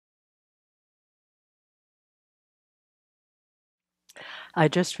I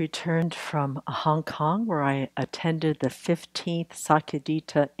just returned from Hong Kong where I attended the 15th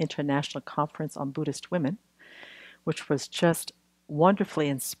Sakyadhita International Conference on Buddhist Women, which was just wonderfully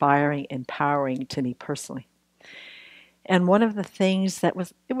inspiring, empowering to me personally. And one of the things that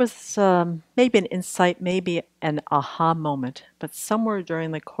it was maybe an insight, maybe an aha moment, but somewhere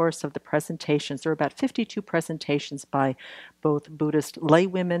during the course of the presentations, there were about 52 presentations by both Buddhist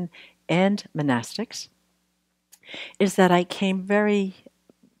laywomen and monastics, is that I came very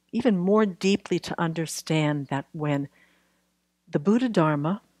even more deeply to understand that when the Buddha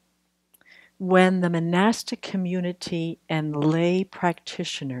Dharma, when the monastic community and lay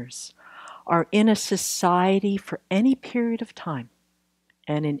practitioners are in a society for any period of time,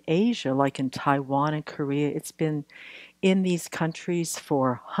 and in Asia, like in Taiwan and Korea, it's been in these countries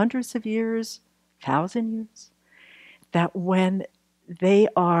for hundreds of years, 1,000 years, that when they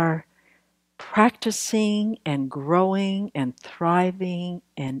are practicing and growing and thriving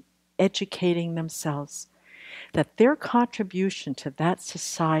and educating themselves, that their contribution to that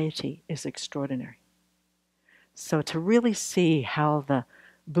society is extraordinary. So to really see how the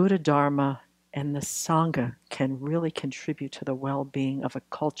Buddha Dharma and the Sangha can really contribute to the well-being of a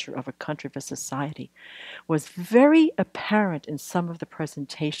culture, of a country, of a society, was very apparent in some of the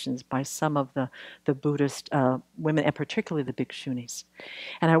presentations by some of the Buddhist women, and particularly the bhikshunis.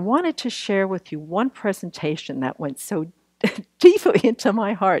 And I wanted to share with you one presentation that went so deeply into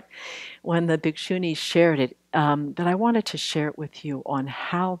my heart when the bhikshunis shared it, that I wanted to share it with you on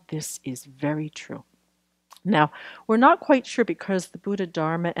how this is very true. Now, we're not quite sure because the Buddha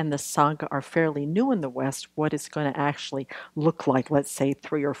Dharma and the Sangha are fairly new in the West what it's going to actually look like, let's say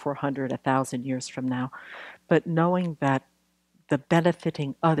 300 or 400, 1,000 years from now. But knowing that the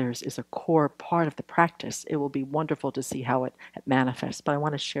benefiting others is a core part of the practice, it will be wonderful to see how it manifests. But I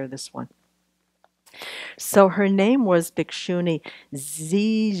want to share this one. So her name was Bhikshuni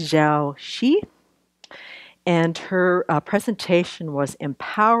Zizhao Shi, and her presentation was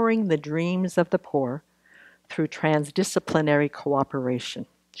Empowering the Dreams of the Poor through Transdisciplinary Cooperation.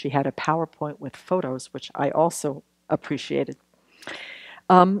 She had a PowerPoint with photos, which I also appreciated.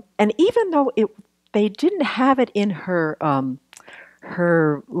 And even though they didn't have it in her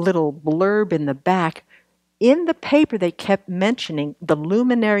little blurb in the back, in the paper they kept mentioning the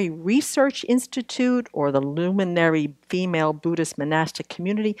Luminary Research Institute or the Luminary Female Buddhist Monastic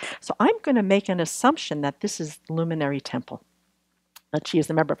Community. So I'm going to make an assumption that this is Luminary Temple. That she is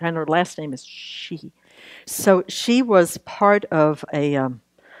a member, and her last name is Shi. So she was part of a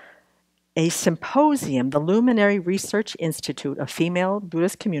symposium. The Luminary Research Institute, a female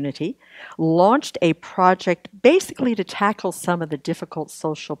Buddhist community, launched a project basically to tackle some of the difficult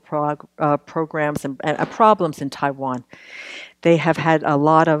social programs and problems in Taiwan. They have had a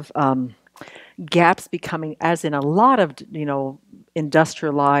lot of gaps becoming, as in a lot of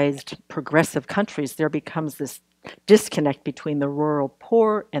industrialized progressive countries, there becomes this disconnect between the rural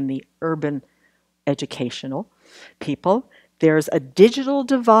poor and the urban educational people. There's a digital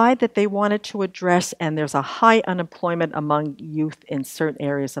divide that they wanted to address, and there's a high unemployment among youth in certain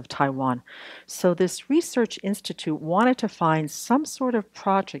areas of Taiwan. So this research institute wanted to find some sort of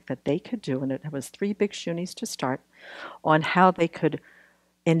project that they could do, and it was 3 bhikshunis to start, on how they could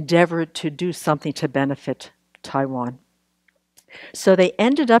endeavor to do something to benefit Taiwan. So they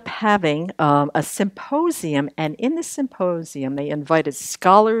ended up having a symposium, and in the symposium, they invited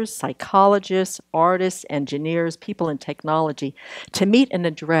scholars, psychologists, artists, engineers, people in technology to meet and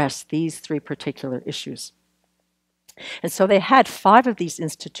address these 3 particular issues. And so they had 5 of these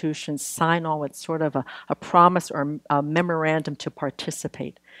institutions sign on with sort of a promise or a memorandum to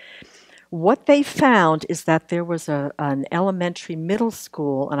participate. What they found is that there was an elementary middle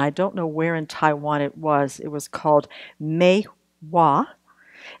school, and I don't know where in Taiwan it was called Mei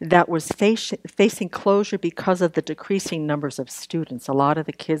that was facing closure because of the decreasing numbers of students. A lot of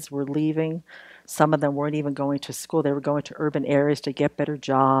the kids were leaving. Some of them weren't even going to school. They were going to urban areas to get better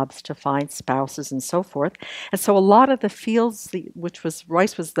jobs, to find spouses, and so forth. And so a lot of the fields, which was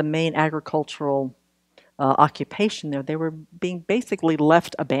rice was the main agricultural occupation there, they were being basically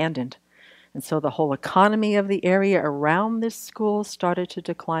left abandoned. And so the whole economy of the area around this school started to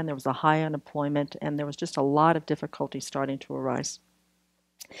decline. There was a high unemployment, and there was just a lot of difficulty starting to arise.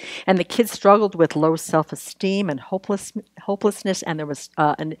 And the kids struggled with low self-esteem and hopelessness, and there was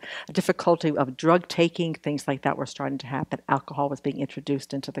a difficulty of drug taking. Things like that were starting to happen. Alcohol was being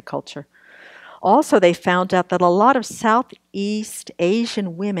introduced into the culture. Also, they found out that a lot of Southeast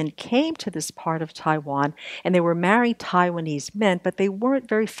Asian women came to this part of Taiwan and they were marrying Taiwanese men, but they weren't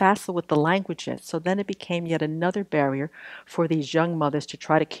very facile with the language yet. So then it became yet another barrier for these young mothers to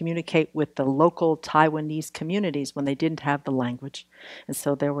try to communicate with the local Taiwanese communities when they didn't have the language. And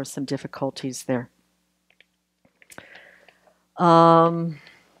so there were some difficulties there.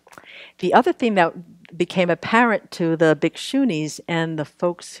 The other thing that became apparent to the Bhikshunis and the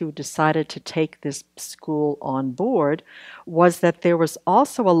folks who decided to take this school on board was that there was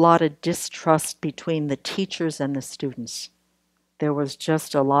also a lot of distrust between the teachers and the students. There was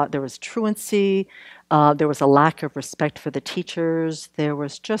just a lot, there was truancy, there was a lack of respect for the teachers, there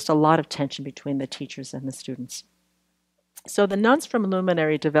was just a lot of tension between the teachers and the students. So the nuns from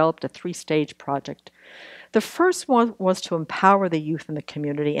Luminary developed a three-stage project. The first one was to empower the youth in the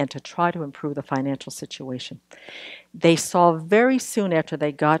community and to try to improve the financial situation. They saw very soon after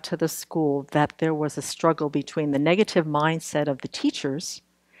they got to the school that there was a struggle between the negative mindset of the teachers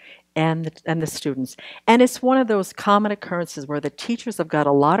and the students. And it's one of those common occurrences where the teachers have got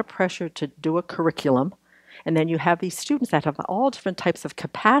a lot of pressure to do a curriculum, and then you have these students that have all different types of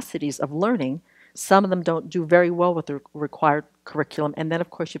capacities of learning. Some of them don't do very well with the required curriculum. And then, of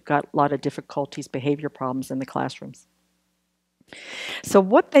course, you've got a lot of difficulties, behavior problems in the classrooms. So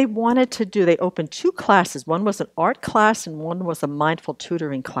what they wanted to do, they opened two classes. One was an art class and one was a mindful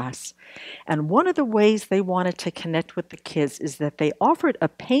tutoring class. And one of the ways they wanted to connect with the kids is that they offered a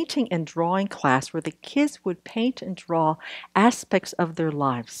painting and drawing class where the kids would paint and draw aspects of their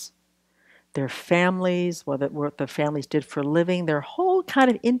lives. Their families, what the families did for a living, their whole kind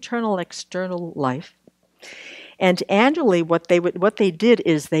of internal, external life. And annually, what they did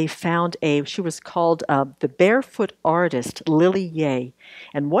is they found she was called the Barefoot Artist, Lily Ye.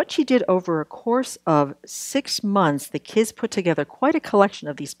 And what she did over a course of 6 months, the kids put together quite a collection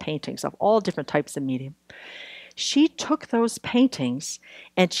of these paintings of all different types of medium. She took those paintings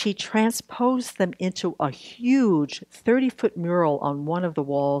and she transposed them into a huge 30-foot mural on one of the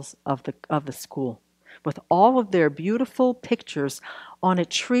walls of the school, with all of their beautiful pictures on a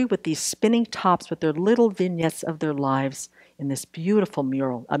tree with these spinning tops with their little vignettes of their lives in this beautiful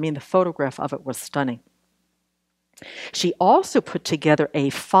mural. I mean, the photograph of it was stunning. She also put together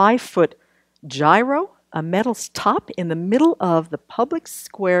a 5-foot gyro, a metal top in the middle of the public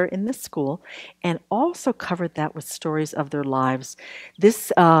square in the school, and also covered that with stories of their lives.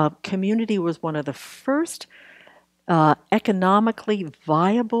 This community was one of the first economically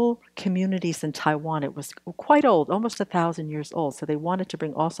viable communities in Taiwan. It was quite old, almost 1,000 years old. So they wanted to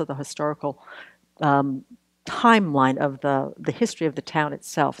bring also the historical timeline of the history of the town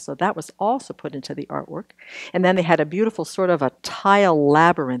itself. So that was also put into the artwork. And then they had a beautiful sort of a tile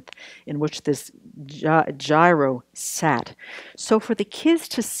labyrinth in which this gyro sat. So for the kids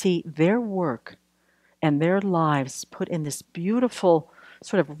to see their work and their lives put in this beautiful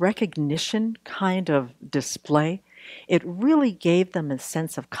sort of recognition kind of display, it really gave them a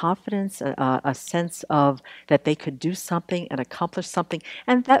sense of confidence, a sense of that they could do something and accomplish something,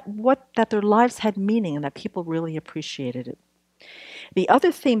 and that their lives had meaning and that people really appreciated it. The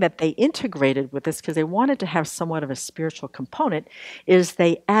other thing that they integrated with this, because they wanted to have somewhat of a spiritual component, is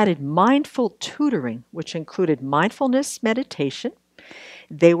they added mindful tutoring, which included mindfulness meditation.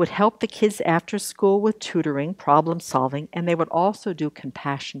 They would help the kids after school with tutoring, problem solving, and they would also do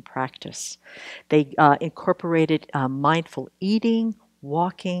compassion practice. They incorporated mindful eating,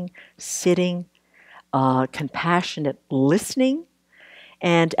 walking, sitting, compassionate listening.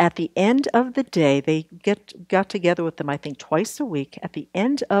 And at the end of the day, they got together with them, I think, twice a week. At the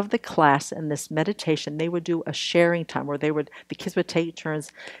end of the class and this meditation, they would do a sharing time where the kids would take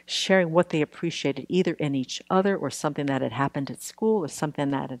turns sharing what they appreciated, either in each other or something that had happened at school or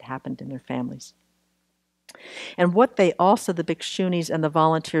something that had happened in their families. And what the Bhikshunis and the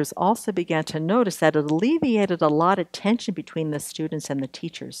volunteers also began to notice that it alleviated a lot of tension between the students and the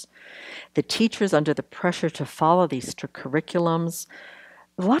teachers. The teachers, under the pressure to follow these strict curriculums,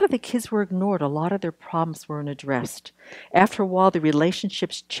 a lot of the kids were ignored. A lot of their problems weren't addressed. After a while, the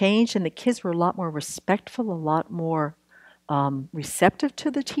relationships changed, and the kids were a lot more respectful, a lot more receptive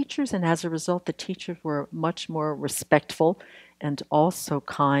to the teachers, and as a result, the teachers were much more respectful and also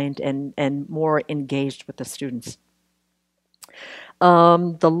kind and more engaged with the students.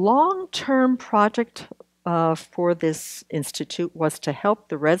 The long-term project for this institute was to help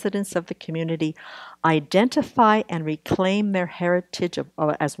the residents of the community identify and reclaim their heritage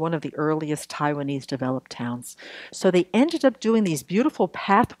as one of the earliest Taiwanese developed towns. So they ended up doing these beautiful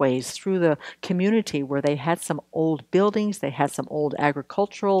pathways through the community where they had some old buildings, they had some old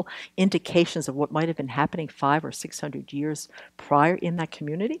agricultural indications of what might have been happening 500 or 600 years prior in that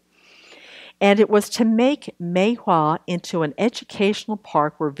community. And it was to make Meihua into an educational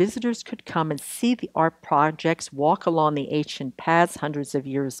park where visitors could come and see the art projects, walk along the ancient paths hundreds of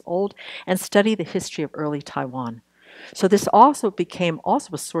years old, and study the history of early Taiwan. So this also became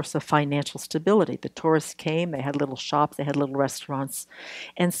also a source of financial stability. The tourists came, they had little shops, they had little restaurants.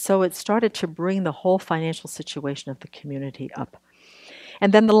 And so it started to bring the whole financial situation of the community up.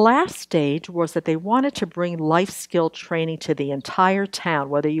 And then the last stage was that they wanted to bring life skill training to the entire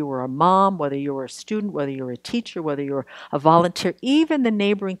town, whether you were a mom, whether you were a student, whether you were a teacher, whether you were a volunteer, even the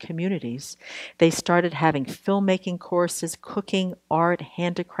neighboring communities. They started having filmmaking courses, cooking, art,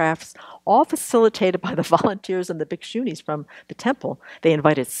 handicrafts, all facilitated by the volunteers and the bhikshunis from the temple. They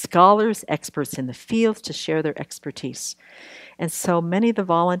invited scholars, experts in the fields to share their expertise. And so many of the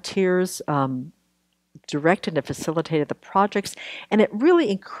volunteers directed and facilitated the projects, and it really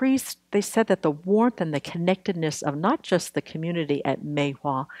increased. They said that the warmth and the connectedness of not just the community at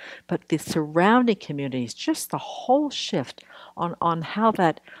Meihua, but the surrounding communities, just the whole shift on how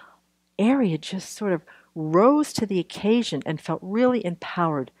that area just sort of rose to the occasion and felt really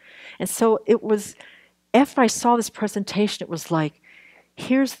empowered. And so it was, after I saw this presentation, it was like,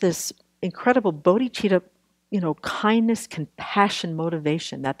 here's this incredible bodhicitta, kindness, compassion,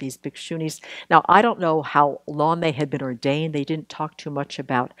 motivation that these bhikshunis. Now, I don't know how long they had been ordained. They didn't talk too much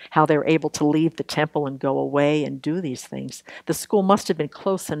about how they were able to leave the temple and go away and do these things. The school must have been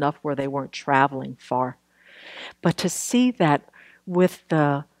close enough where they weren't traveling far. But to see that with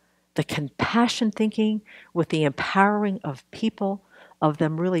the compassion thinking, with the empowering of people, of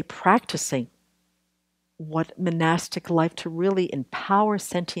them really practicing what monastic life, to really empower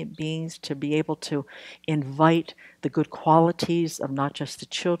sentient beings to be able to invite the good qualities of not just the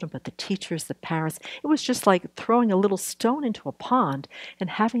children, but the teachers, the parents. It was just like throwing a little stone into a pond and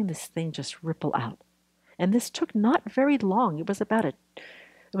having this thing just ripple out. And this took not very long. It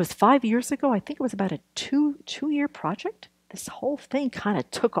was 5 years ago. I think it was about a two-year project. This whole thing kind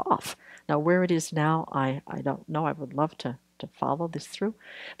of took off. Now, where it is now, I don't know. I would love to follow this through.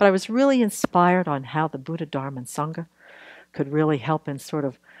 But I was really inspired on how the Buddha, Dharma, and Sangha could really help in sort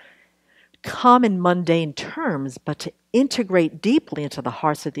of common mundane terms, but to integrate deeply into the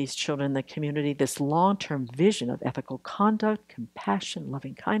hearts of these children in the community this long-term vision of ethical conduct, compassion,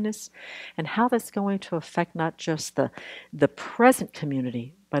 loving kindness, and how that's going to affect not just the present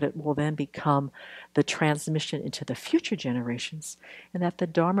community, but it will then become the transmission into the future generations, and that the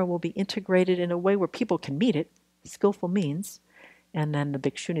Dharma will be integrated in a way where people can meet it, skillful means, and then the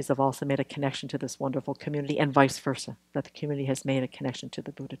bhikshunis have also made a connection to this wonderful community, and vice versa, that the community has made a connection to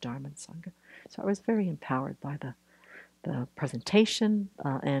the Buddha, Dharma, and Sangha. So I was very empowered by the presentation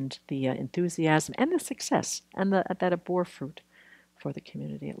and the enthusiasm and the success, and that it bore fruit for the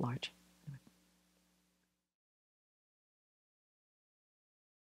community at large.